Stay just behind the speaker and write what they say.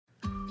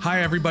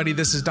Hi, everybody.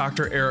 This is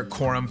Dr. Eric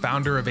Corum,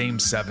 founder of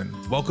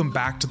AIM7. Welcome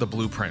back to The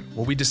Blueprint,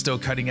 where we distill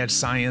cutting-edge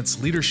science,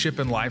 leadership,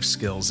 and life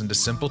skills into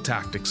simple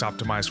tactics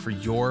optimized for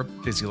your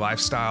busy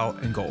lifestyle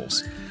and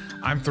goals.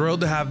 I'm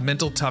thrilled to have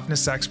mental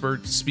toughness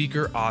expert,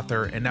 speaker,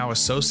 author, and now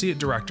Associate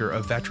Director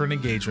of Veteran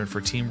Engagement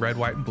for Team Red,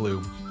 White, and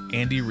Blue,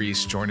 Andy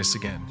Riise, join us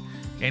again.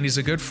 Andy's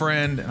a good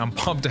friend, and I'm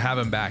pumped to have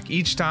him back.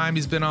 Each time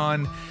he's been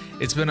on,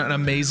 it's been an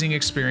amazing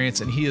experience,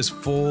 and he is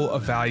full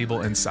of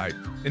valuable insight.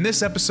 In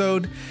this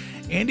episode,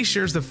 Andy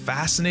shares the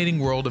fascinating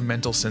world of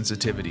mental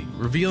sensitivity,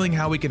 revealing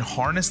how we can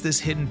harness this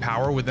hidden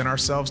power within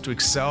ourselves to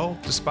excel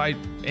despite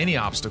any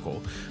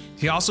obstacle.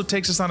 He also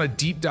takes us on a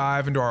deep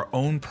dive into our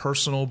own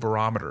personal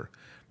barometer,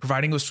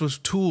 providing us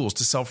with tools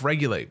to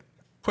self-regulate,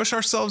 push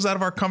ourselves out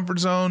of our comfort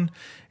zone,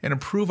 and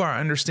improve our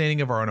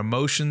understanding of our own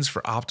emotions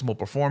for optimal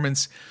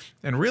performance,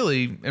 and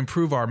really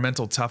improve our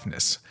mental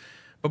toughness.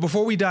 But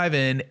before we dive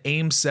in,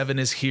 AIM7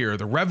 is here.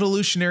 The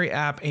revolutionary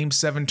app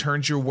AIM7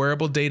 turns your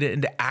wearable data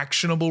into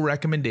actionable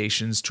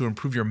recommendations to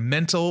improve your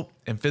mental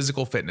and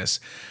physical fitness.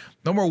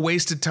 No more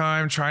wasted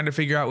time trying to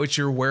figure out what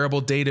your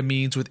wearable data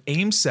means. With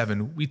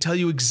AIM7, we tell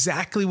you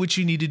exactly what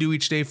you need to do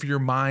each day for your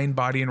mind,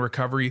 body, and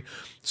recovery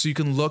so you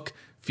can look,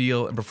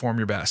 feel, and perform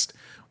your best.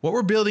 What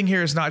we're building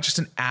here is not just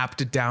an app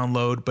to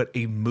download, but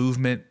a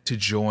movement to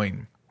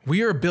join.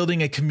 We are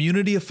building a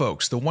community of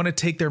folks that want to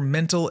take their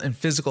mental and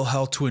physical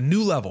health to a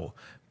new level,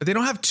 but they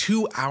don't have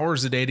 2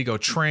 hours a day to go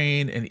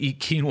train and eat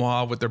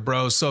quinoa with their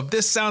bros. So if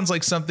this sounds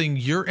like something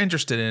you're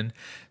interested in,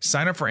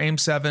 sign up for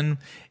AIM7.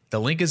 The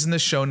link is in the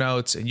show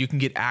notes, and you can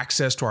get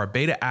access to our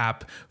beta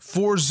app,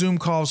 4 Zoom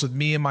calls with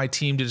me and my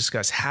team to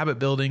discuss habit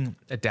building,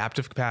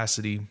 adaptive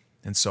capacity,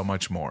 and so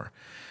much more.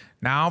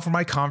 Now for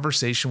my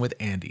conversation with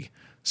Andy.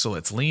 So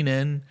let's lean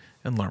in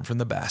and learn from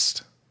the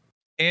best.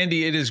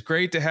 Andy, it is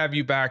great to have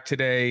you back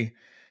today.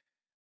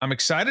 I'm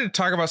excited to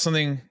talk about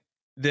something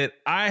that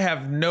I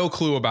have no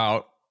clue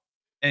about.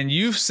 And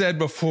you've said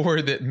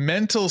before that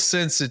mental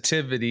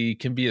sensitivity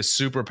can be a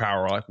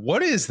superpower. Like,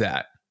 what is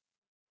that?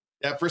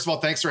 Yeah, first of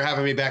all, thanks for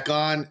having me back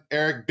on.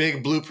 Eric,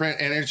 big blueprint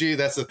energy.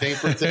 That's the thing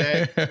for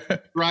today.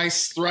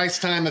 thrice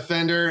time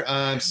offender.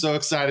 I'm so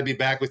excited to be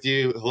back with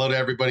you. Hello to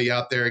everybody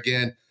out there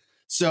again.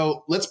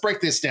 So let's break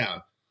this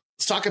down.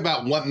 Let's talk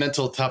about what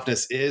mental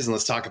toughness is, and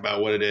let's talk about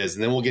what it is.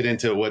 And then we'll get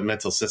into what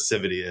mental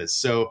sensitivity is.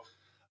 So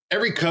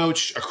every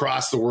coach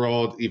across the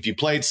world, if you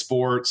played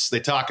sports, they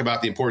talk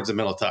about the importance of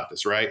mental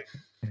toughness, right?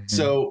 Mm-hmm.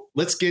 So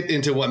let's get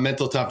into what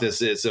mental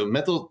toughness is. So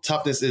mental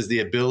toughness is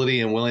the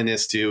ability and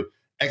willingness to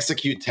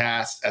execute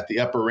tasks at the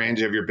upper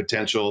range of your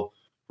potential,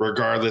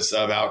 regardless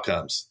of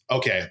outcomes.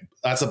 Okay,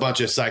 that's a bunch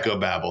of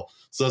psychobabble.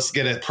 So let's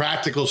get a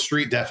practical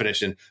street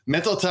definition.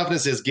 Mental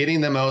toughness is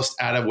getting the most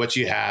out of what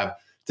you have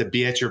to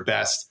be at your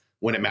best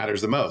when it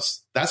matters the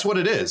most. That's what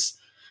it is.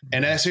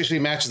 And that actually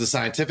matches the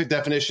scientific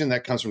definition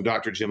that comes from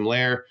Dr. Jim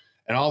Loehr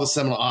and all the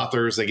seminal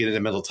authors that get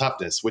into mental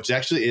toughness, which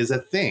actually is a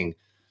thing.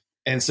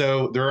 And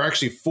so there are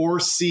actually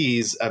 4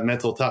 C's of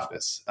mental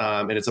toughness.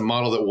 And it's a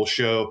model that we'll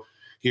show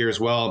here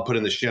as well and put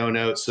in the show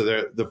notes. So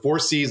the 4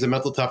 C's of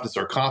mental toughness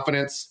are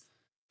confidence,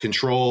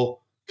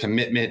 control,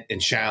 commitment,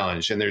 and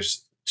challenge. And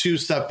there's 2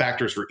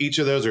 sub-factors for each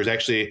of those. There's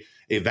actually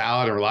a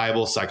valid and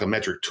reliable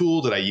psychometric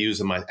tool that I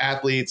use in my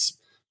athletes,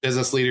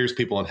 business leaders,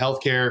 people in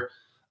healthcare.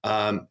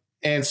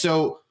 And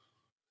so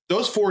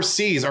those 4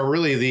 C's are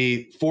really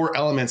the 4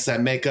 elements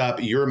that make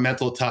up your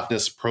mental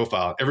toughness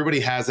profile. Everybody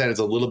has that. It's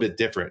a little bit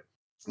different.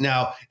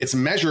 Now, it's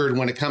measured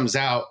when it comes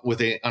out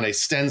on a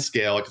STEN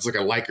scale. It's like a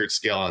Likert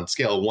scale on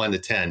scale of 1 to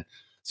 10.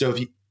 So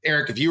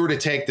Eric, if you were to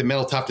take the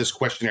mental toughness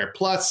questionnaire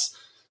plus,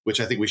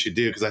 which I think we should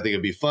do because I think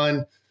it'd be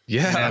fun.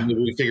 Yeah. And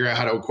we figure out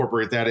how to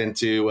incorporate that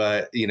into,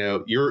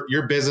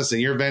 your business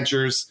and your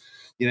ventures.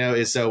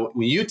 Is so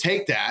when you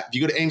take that, if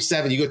you go to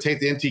AIM7, you go take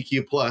the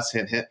MTQ plus,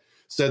 hint.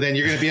 So then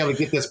you're going to be able to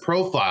get this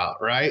profile,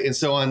 right? And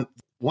so on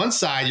one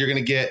side, you're going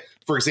to get,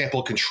 for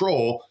example,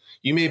 control.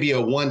 You may be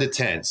a 1 to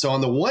 10. So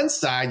on the one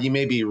side, you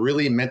may be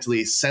really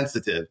mentally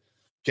sensitive,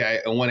 okay,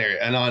 in one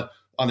area. And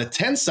on the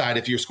 10 side,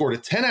 if you're scored a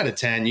 10 out of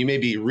 10, you may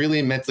be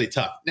really mentally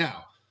tough.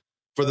 Now,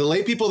 for the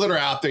lay people that are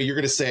out there, you're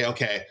going to say,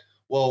 okay,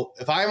 well,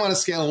 if I'm on a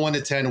scale of 1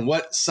 to 10,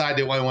 what side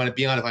do I want to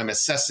be on if I'm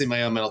assessing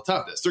my own mental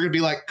toughness? They're going to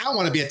be like, I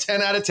want to be a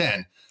 10 out of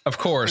 10. Of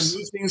course.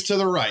 Move things to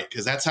the right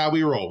because that's how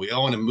we roll. We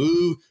all want to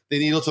move the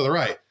needle to the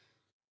right.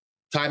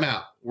 Time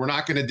out. We're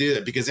not going to do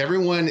that because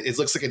everyone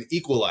looks like an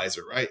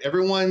equalizer, right?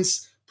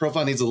 Everyone's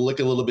profile needs to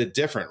look a little bit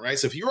different, right?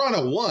 So if you're on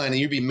a 1 and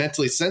you'd be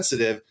mentally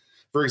sensitive,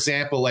 for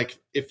example, like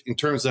if in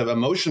terms of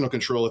emotional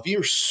control, if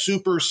you're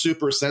super,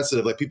 super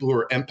sensitive, like people who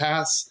are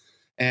empaths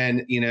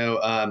and,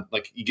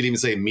 like you could even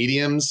say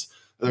mediums,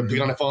 mm-hmm.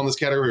 Kind of fall in this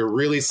category, are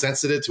really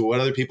sensitive to what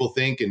other people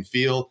think and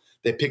feel.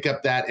 They pick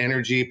up that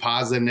energy,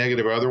 positive,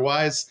 negative, or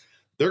otherwise.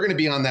 They're going to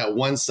be on that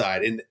one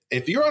side. And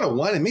if you're on a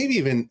 1, and maybe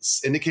even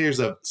indicators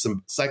of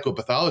some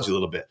psychopathology a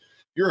little bit,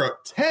 you're a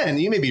 10,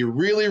 you may be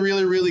really,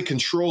 really, really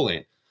controlling.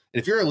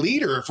 And if you're a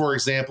leader, for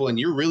example, and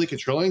you're really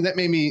controlling, that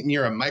may mean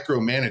you're a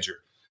micromanager,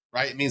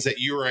 right? It means that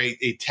you're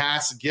a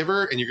task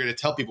giver and you're going to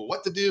tell people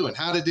what to do and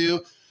how to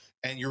do.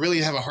 and you really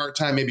have a hard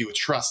time maybe with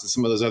trust and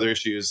some of those other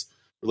issues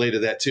related to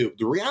that too.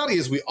 The reality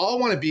is we all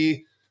want to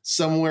be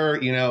somewhere,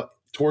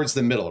 towards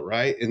the middle,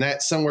 right? And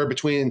that's somewhere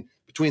between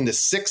the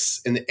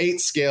 6 and the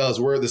 8 scale is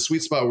where the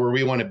sweet spot where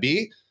we want to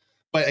be.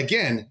 But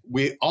again,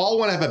 we all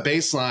want to have a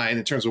baseline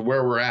in terms of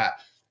where we're at.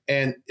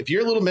 And if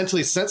you're a little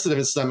mentally sensitive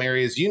in some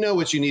areas, you know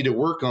what you need to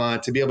work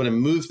on to be able to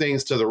move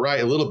things to the right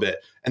a little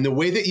bit. And the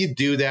way that you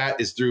do that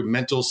is through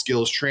mental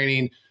skills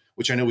training,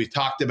 which I know we've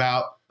talked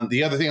about.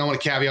 The other thing I want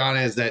to caveat on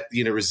is that,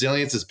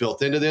 resilience is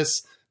built into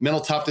this.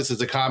 Mental toughness is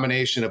a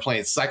combination of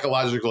playing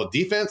psychological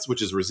defense,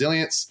 which is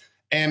resilience,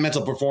 and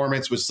mental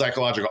performance, which is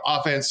psychological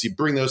offense. You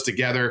bring those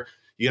together,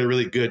 you get a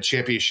really good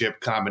championship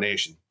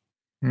combination.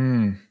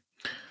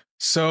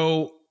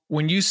 So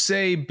when you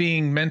say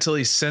being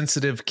mentally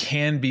sensitive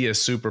can be a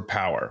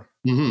superpower,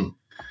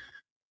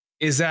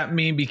 does that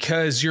mean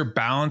because you're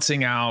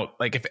balancing out,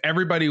 like if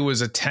everybody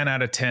was a 10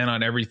 out of 10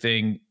 on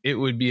everything, it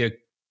would be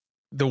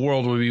the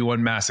world would be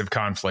one massive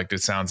conflict,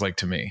 it sounds like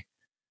to me.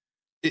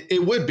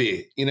 It would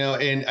be,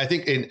 and I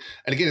think, and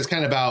again, it's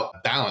kind of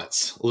about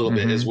balance a little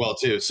bit as well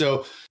too.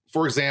 So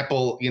for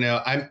example,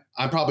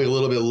 I'm probably a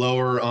little bit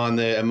lower on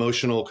the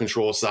emotional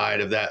control side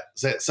of that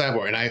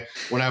sideboard. And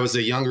when I was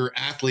a younger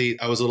athlete,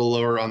 I was a little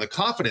lower on the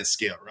confidence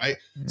scale, right?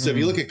 So if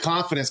you look at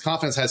confidence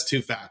has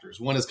 2 factors.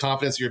 One is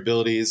confidence in your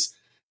abilities,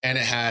 and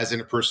it has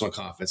interpersonal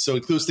confidence. So it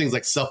includes things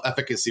like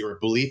self-efficacy or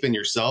belief in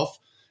yourself.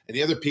 And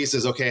the other piece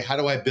is, okay, how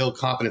do I build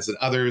confidence in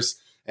others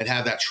and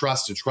have that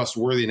trust and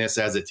trustworthiness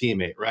as a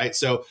teammate, right?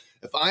 So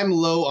if I'm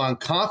low on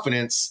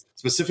confidence,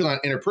 specifically on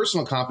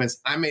interpersonal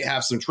confidence, I may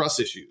have some trust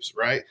issues,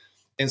 right?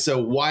 And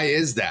so why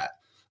is that?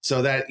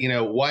 So that,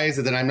 why is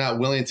it that I'm not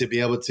willing to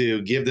be able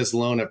to give this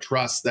loan of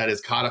trust that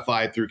is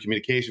codified through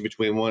communication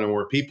between one or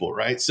more people,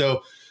 right?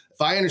 So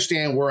if I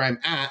understand where I'm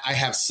at, I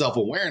have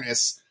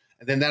self-awareness,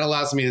 and then that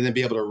allows me to then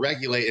be able to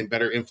regulate and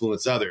better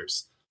influence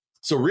others.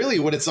 So really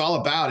what it's all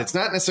about, it's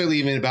not necessarily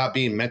even about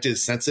being mentally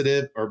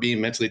sensitive or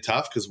being mentally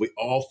tough, because we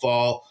all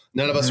fall,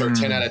 none of us are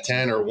 10 out of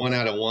 10 or 1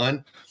 out of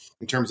 1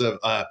 in terms of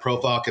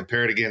profile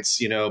compared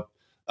against, a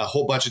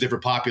whole bunch of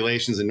different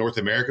populations in North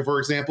America, for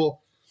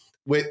example.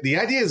 The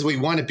idea is we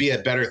want to be a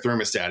better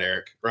thermostat,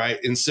 Eric, right?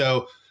 And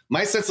so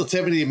my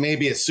sensitivity may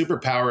be a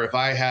superpower if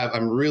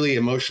I'm really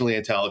emotionally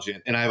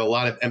intelligent and I have a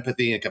lot of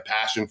empathy and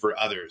compassion for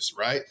others,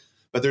 right?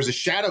 But there's a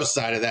shadow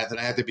side of that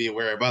I have to be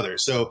aware of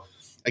others. So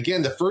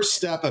again, the first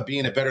step of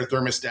being a better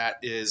thermostat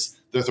is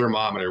the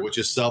thermometer, which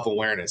is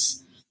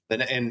self-awareness.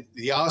 And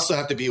you also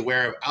have to be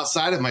aware of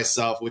outside of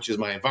myself, which is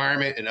my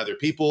environment and other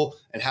people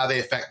and how they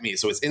affect me.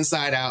 So it's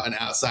inside out and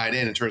outside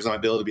in terms of my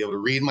ability to be able to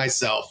read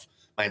myself,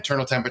 my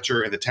internal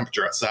temperature, and the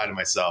temperature outside of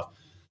myself.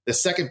 The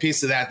second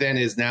piece of that then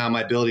is now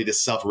my ability to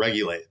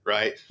self-regulate,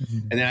 right?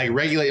 And then I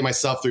regulate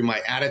myself through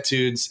my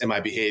attitudes and my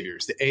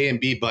behaviors, the A and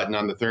B button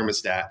on the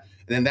thermostat.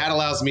 And then that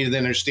allows me to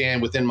then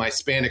understand within my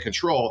span of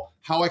control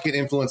how I can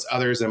influence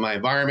others in my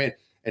environment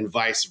and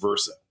vice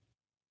versa.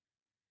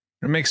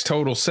 It makes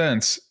total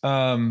sense.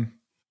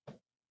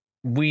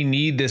 We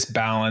need this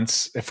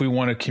balance if we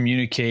want to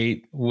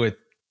communicate with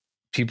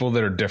people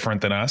that are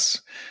different than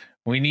us.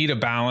 We need a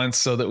balance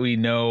so that we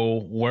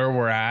know where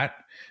we're at.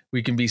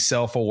 We can be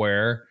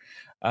self-aware.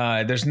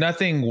 There's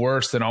nothing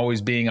worse than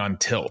always being on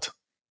tilt.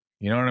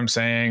 You know what I'm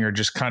saying? Or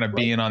just kind of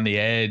being on the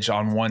edge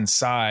on one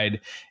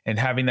side and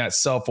having that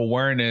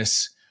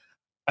self-awareness.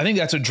 I think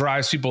that's what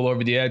drives people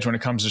over the edge when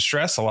it comes to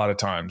stress a lot of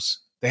times.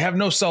 They have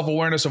no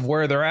self-awareness of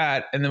where they're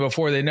at. And then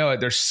before they know it,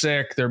 they're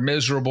sick, they're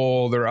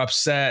miserable, they're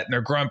upset, and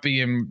they're grumpy.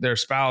 And their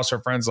spouse or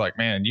friends like,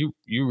 man, you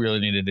really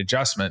need an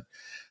adjustment.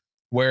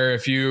 Where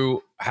if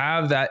you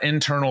have that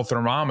internal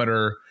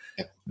thermometer,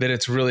 that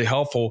it's really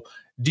helpful.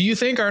 Do you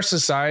think our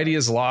society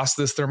has lost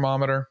this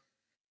thermometer?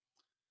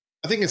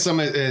 I think in some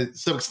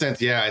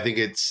extent, yeah. I think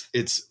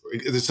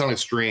there's some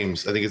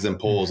extremes. I think it's in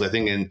poles. I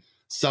think in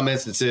some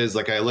instances,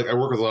 like I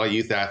work with a lot of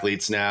youth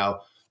athletes now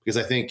because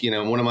I think,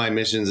 one of my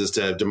missions is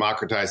to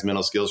democratize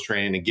mental skills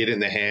training and get it in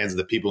the hands of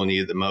the people who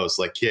need it the most,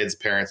 like kids,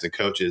 parents, and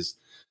coaches.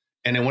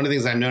 And then one of the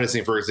things I'm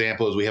noticing, for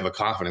example, is we have a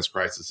confidence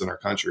crisis in our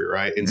country,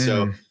 right? And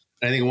so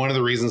I think one of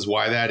the reasons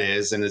why that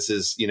is, and this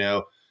is,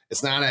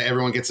 it's not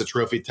everyone gets a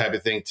trophy type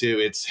of thing too.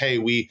 It's, hey,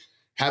 we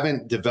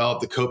haven't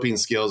developed the coping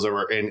skills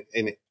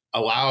and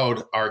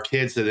allowed our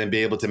kids to then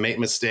be able to make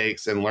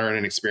mistakes and learn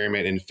and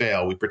experiment and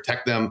fail. We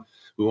protect them.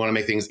 We want to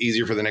make things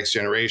easier for the next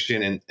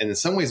generation. And in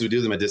some ways we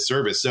do them a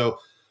disservice. So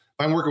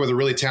if I'm working with a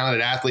really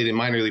talented athlete in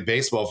minor league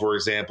baseball, for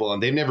example,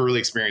 and they've never really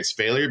experienced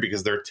failure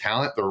because their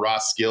talent, their raw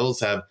skills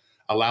have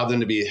allowed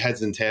them to be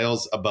heads and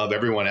tails above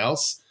everyone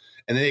else.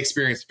 And then they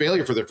experience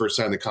failure for the first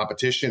time in the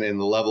competition, and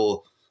the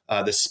level,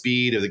 the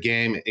speed of the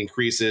game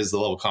increases, the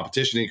level of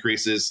competition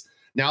increases.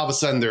 Now all of a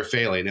sudden they're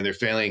failing, and they're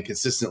failing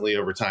consistently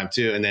over time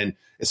too. And then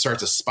it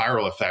starts a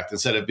spiral effect.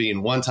 Instead of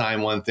being one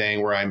time, one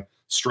thing where I'm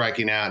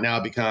striking out, now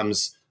it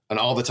becomes an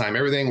all the time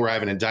everything where I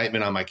have an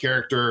indictment on my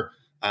character.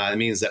 It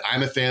means that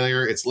I'm a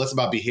failure. It's less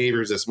about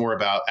behaviors. It's more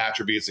about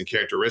attributes and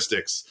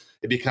characteristics.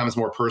 It becomes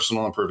more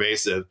personal and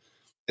pervasive.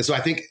 And so I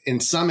think in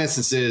some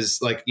instances,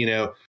 like,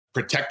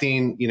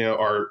 protecting,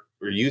 our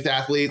we're youth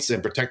athletes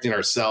and protecting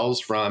ourselves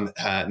from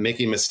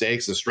making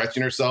mistakes and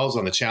stretching ourselves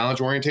on the challenge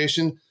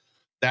orientation,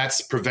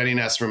 that's preventing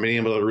us from being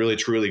able to really,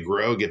 truly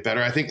grow, get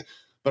better. I think,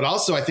 but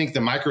also I think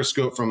the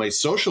microscope from a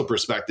social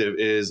perspective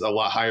is a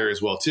lot higher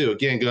as well too.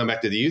 Again, going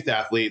back to the youth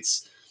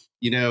athletes,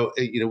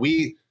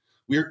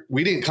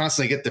 we didn't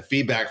constantly get the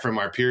feedback from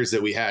our peers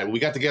that we had. We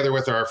got together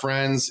with our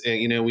friends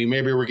and, we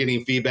maybe were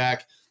getting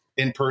feedback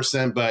in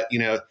person, but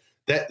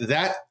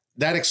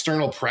that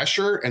external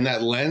pressure and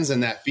that lens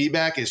and that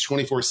feedback is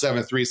 24/7,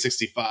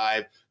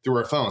 365 through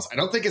our phones. I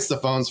don't think it's the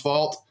phone's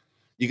fault.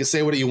 You can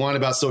say what you want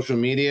about social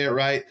media,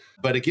 right?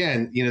 But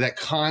again, that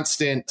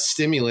constant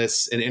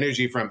stimulus and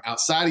energy from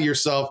outside of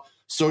yourself,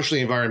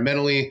 socially,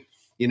 environmentally,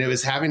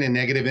 is having a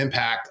negative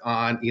impact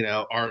on,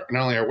 our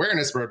not only our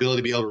awareness, but our ability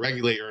to be able to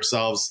regulate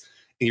ourselves.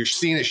 And you're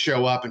seeing it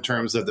show up in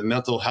terms of the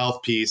mental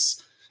health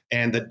piece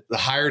and the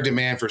higher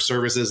demand for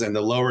services and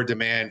the lower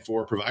demand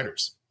for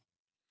providers.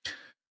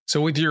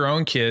 So with your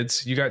own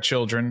kids, you got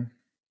children,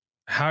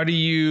 how do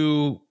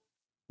you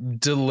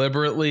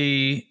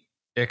deliberately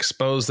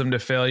expose them to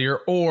failure?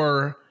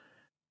 Or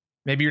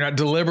maybe you're not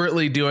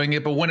deliberately doing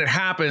it, but when it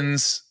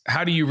happens,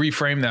 how do you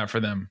reframe that for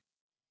them?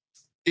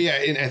 Yeah,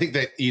 and I think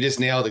that you just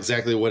nailed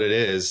exactly what it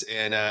is.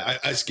 And I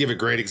just give a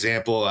great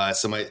example.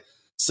 So my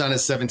son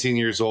is 17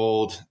 years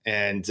old,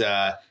 and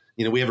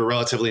we have a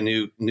relatively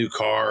new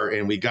car,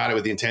 and we got it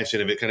with the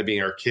intention of it kind of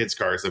being our kids'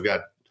 car. So I've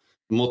got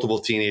multiple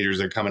teenagers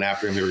that are coming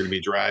after him who are going to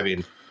be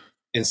driving.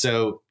 And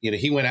so,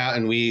 he went out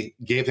and we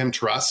gave him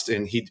trust,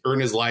 and he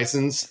earned his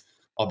license,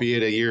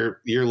 albeit a year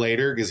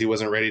later, because he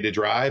wasn't ready to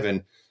drive.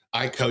 And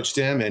I coached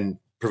him and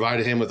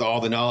provided him with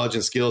all the knowledge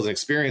and skills and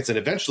experience. And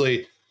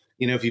eventually,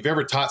 if you've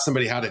ever taught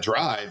somebody how to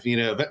drive,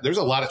 there's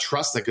a lot of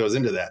trust that goes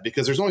into that,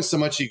 because there's only so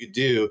much you could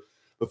do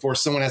before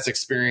someone has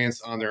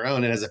experience on their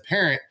own. And as a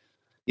parent,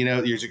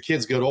 as your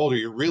kids get older,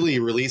 you're really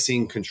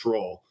releasing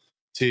control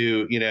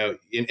to,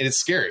 and it's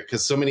scary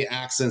because so many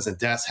accidents and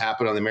deaths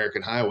happen on the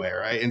American highway.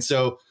 Right. And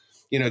so,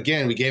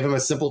 again, we gave him a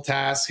simple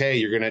task. Hey,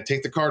 you're going to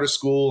take the car to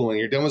school. And when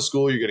you're done with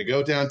school, you're going to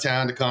go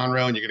downtown to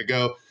Conroe and you're going to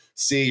go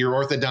see your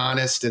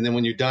orthodontist. And then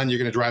when you're done, you're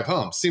going to drive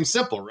home. Seems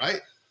simple,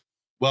 right?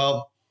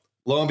 Well,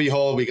 lo and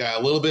behold, we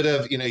got a little bit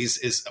of,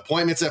 his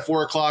appointment's at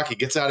 4:00. He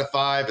gets out at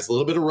 5. It's a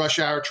little bit of rush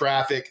hour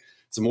traffic.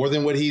 It's more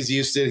than what he's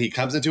used to. He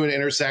comes into an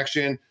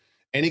intersection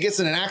and he gets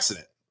in an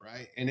accident,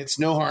 right? And it's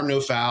no harm, no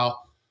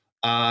foul.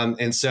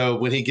 And so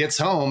when he gets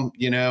home,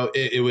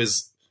 it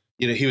was,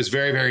 he was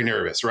very, very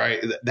nervous, right?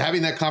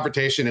 Having that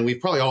confrontation, and we've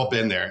probably all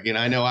been there.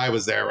 I know I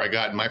was there where I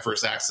got in my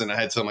first accident.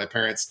 I had to tell my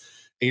parents,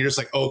 and you're just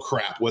like, oh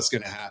crap, what's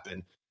going to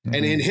happen? Mm-hmm.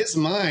 And in his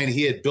mind,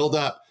 he had built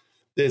up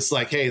this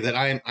like, hey, that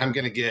I'm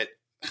going to get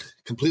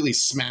completely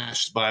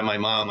smashed by my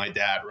mom, my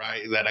dad,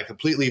 right? That I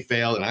completely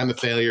failed and I'm a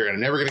failure and I'm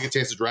never going to get a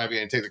chance to drive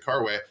again and take the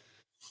car away.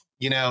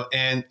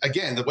 And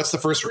again, what's the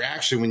first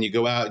reaction when you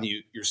go out and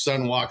your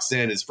son walks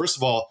in is, first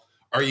of all,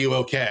 are you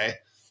okay?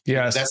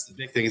 Yes. That's the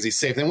big thing. Is he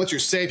safe? Then once you're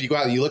safe, you go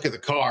out and you look at the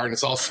car and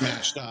it's all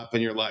smashed up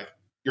and you're like,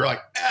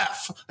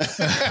 F. And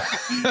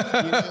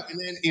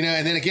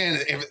then again,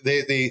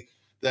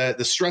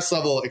 the stress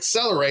level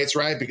accelerates,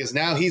 right? Because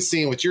now he's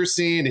seeing what you're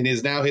seeing, and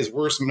his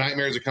worst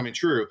nightmares are coming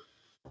true.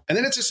 And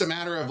then it's just a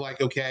matter of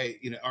like, okay,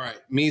 all right,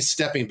 me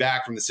stepping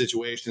back from the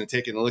situation and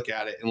taking a look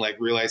at it and like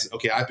realizing,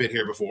 okay, I've been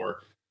here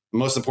before. The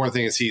most important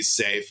thing is he's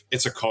safe.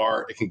 It's a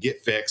car. It can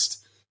get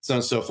fixed, so on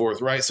and so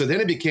forth, right? So then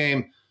it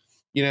became,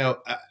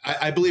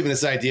 I believe in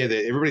this idea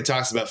that everybody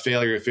talks about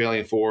failure and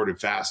failing forward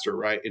and faster,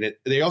 right? And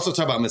they also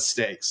talk about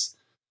mistakes.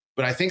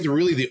 But I think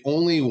really the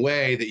only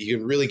way that you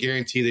can really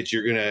guarantee that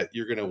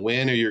you're gonna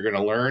win or you're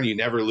gonna learn, you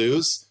never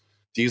lose,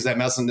 to use that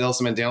Nelson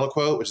Mandela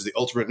quote, which is the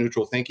ultimate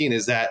neutral thinking,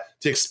 is that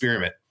to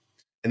experiment.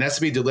 And that's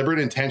to be deliberate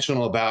and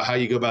intentional about how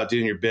you go about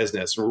doing your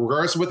business.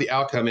 Regardless of what the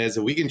outcome is,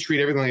 if we can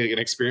treat everything like an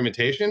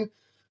experimentation,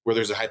 where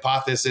there's a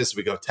hypothesis,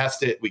 we go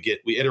test it, we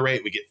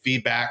iterate, we get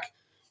feedback,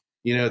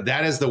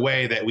 that is the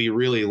way that we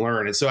really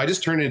learn. And so I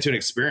just turned it into an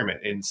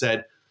experiment and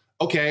said,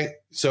 okay,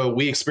 so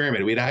we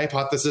experimented. We had a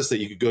hypothesis that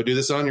you could go do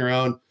this on your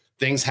own.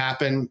 Things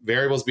happen,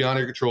 variables beyond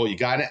your control. You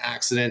got in an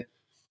accident.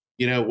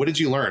 What did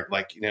you learn?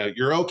 Like,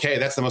 you're okay.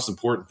 That's the most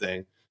important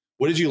thing.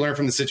 What did you learn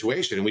from the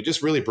situation? And we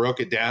just really broke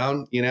it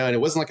down, and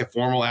it wasn't like a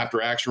formal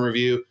after action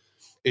review.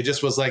 It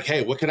just was like,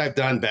 hey, what could I have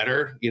done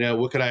better?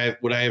 Would I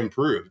have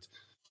improved?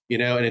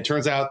 And it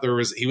turns out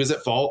he was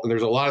at fault and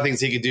there's a lot of things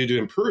he could do to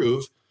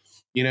improve,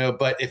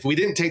 but if we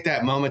didn't take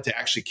that moment to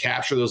actually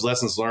capture those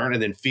lessons learned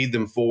and then feed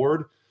them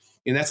forward,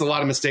 and that's a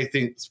lot of mistake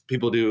things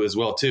people do as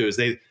well too, is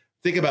they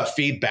think about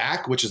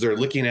feedback, which is they're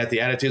looking at the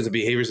attitudes and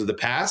behaviors of the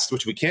past,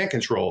 which we can't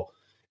control.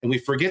 And we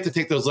forget to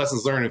take those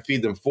lessons learned and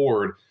feed them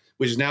forward,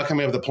 which is now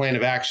coming up with a plan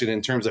of action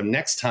in terms of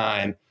next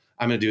time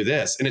I'm going to do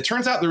this. And it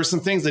turns out there were some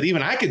things that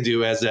even I could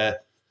do as a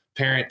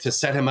parent to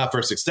set him up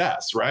for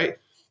success, right?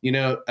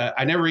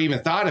 I never even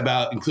thought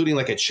about including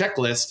like a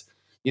checklist,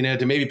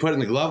 to maybe put in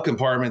the glove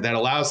compartment that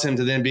allows him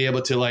to then be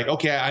able to like,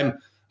 okay,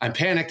 I'm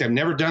panicked. I've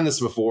never done this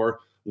before.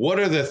 What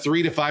are the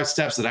 3 to 5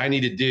 steps that I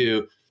need to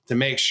do to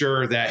make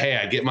sure that, hey,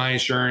 I get my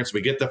insurance,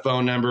 we get the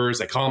phone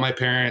numbers, I call my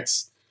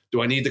parents.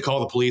 Do I need to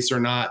call the police or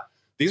not?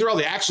 these are all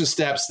the action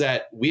steps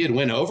that we had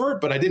went over,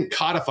 but I didn't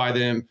codify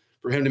them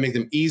for him to make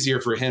them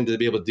easier for him to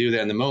be able to do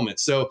that in the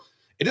moment. So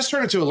it just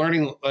turned into a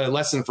learning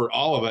lesson for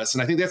all of us.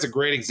 And I think that's a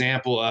great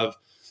example of,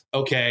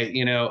 okay,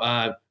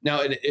 now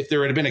if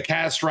there had been a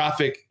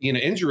catastrophic,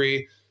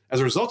 injury as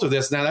a result of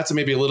this, now that's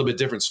maybe a little bit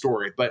different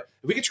story. But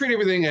if we can treat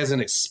everything as an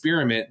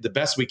experiment the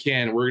best we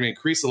can, we're going to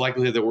increase the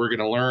likelihood that we're going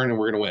to learn and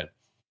we're going to win.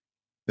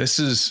 This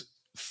is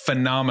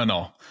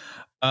phenomenal.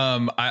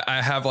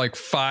 I have like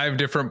 5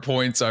 different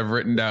points I've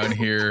written down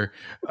here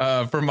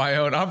for my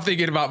own. I'm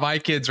thinking about my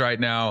kids right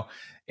now.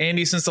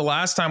 Andy, since the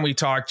last time we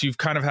talked, you've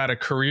kind of had a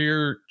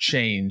career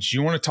change.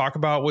 You want to talk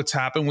about what's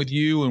happened with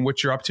you and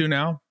what you're up to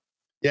now?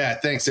 Yeah,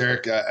 thanks,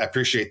 Eric. I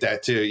appreciate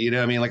that too.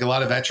 Like a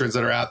lot of veterans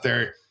that are out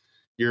there,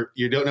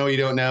 you don't know what you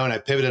don't know. And I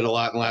pivoted a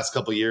lot in the last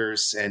couple of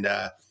years and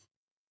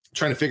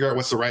trying to figure out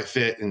what's the right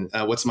fit and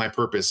what's my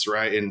purpose,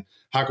 right? And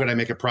how could I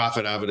make a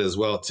profit out of it as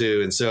well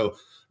too? And so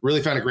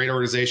really found a great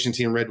organization,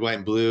 Team Red, White,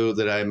 and Blue,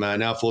 that I'm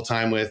now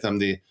full-time with. I'm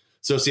the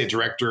Associate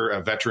Director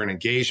of Veteran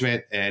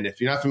Engagement. And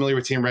if you're not familiar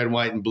with Team Red,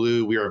 White, and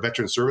Blue, we are a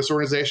veteran service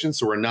organization.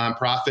 So we're a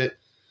nonprofit.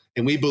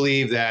 And we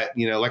believe that,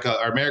 like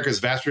our America's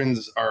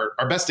veterans, our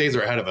best days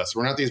are ahead of us.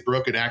 We're not these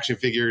broken action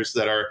figures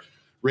that are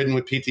ridden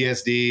with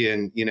PTSD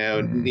and,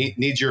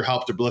 need your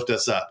help to lift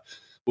us up.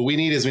 What we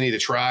need is we need a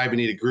tribe, we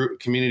need a group,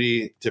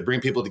 community to bring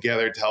people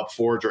together to help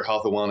forge our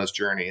health and wellness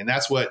journey. And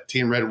that's what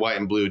Team Red, White,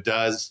 and Blue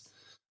does.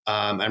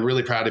 I'm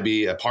really proud to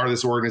be a part of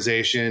this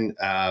organization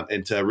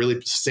and to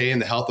really stay in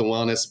the health and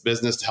wellness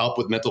business, to help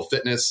with mental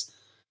fitness,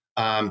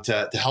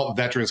 to help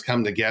veterans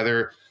come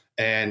together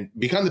and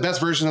become the best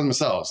version of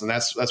themselves. And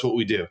that's what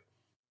we do.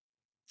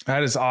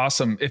 That is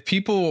awesome. If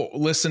people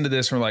listen to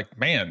this and are like,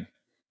 man,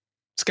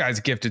 this guy's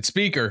a gifted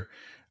speaker,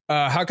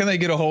 how can they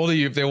get a hold of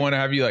you if they want to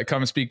have you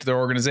come and speak to their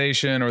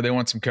organization or they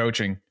want some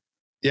coaching?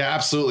 Yeah,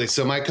 absolutely.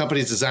 So my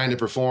company is Designed to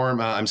Perform.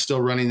 I'm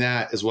still running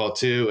that as well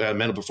too. A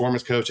mental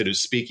performance coach. I do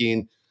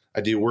speaking. I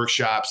do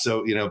workshops.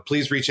 So,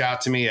 please reach out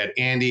to me at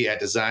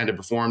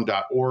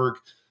andy@designedtoperform.org.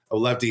 I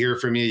would love to hear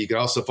from you. You can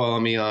also follow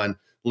me on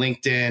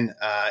LinkedIn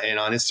and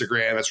on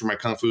Instagram. That's where my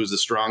Kung Fu is the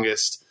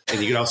strongest.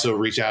 And you can also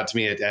reach out to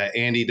me at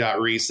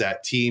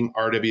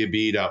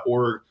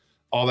andy.riise@teamrwb.org.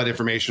 All that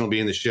information will be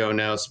in the show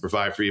notes to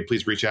provide for you.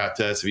 Please reach out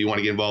to us if you want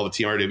to get involved with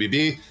Team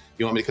RWB. If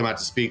you want me to come out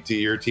to speak to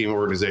your team or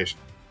organization.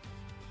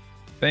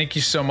 Thank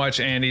you so much,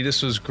 Andy.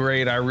 This was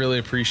great. I really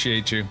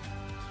appreciate you.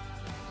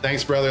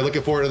 Thanks, brother.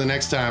 Looking forward to the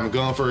next time. I'm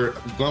going for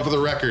the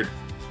record.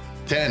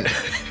 10.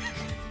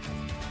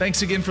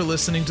 Thanks again for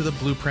listening to the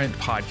Blueprint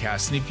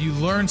Podcast. And if you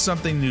learned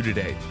something new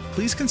today,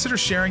 please consider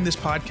sharing this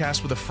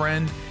podcast with a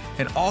friend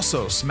and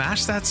also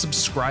smash that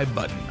subscribe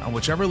button on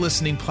whichever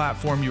listening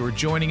platform you are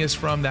joining us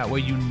from. That way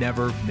you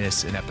never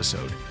miss an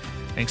episode.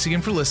 Thanks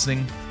again for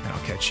listening, and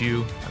I'll catch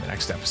you on the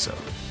next episode.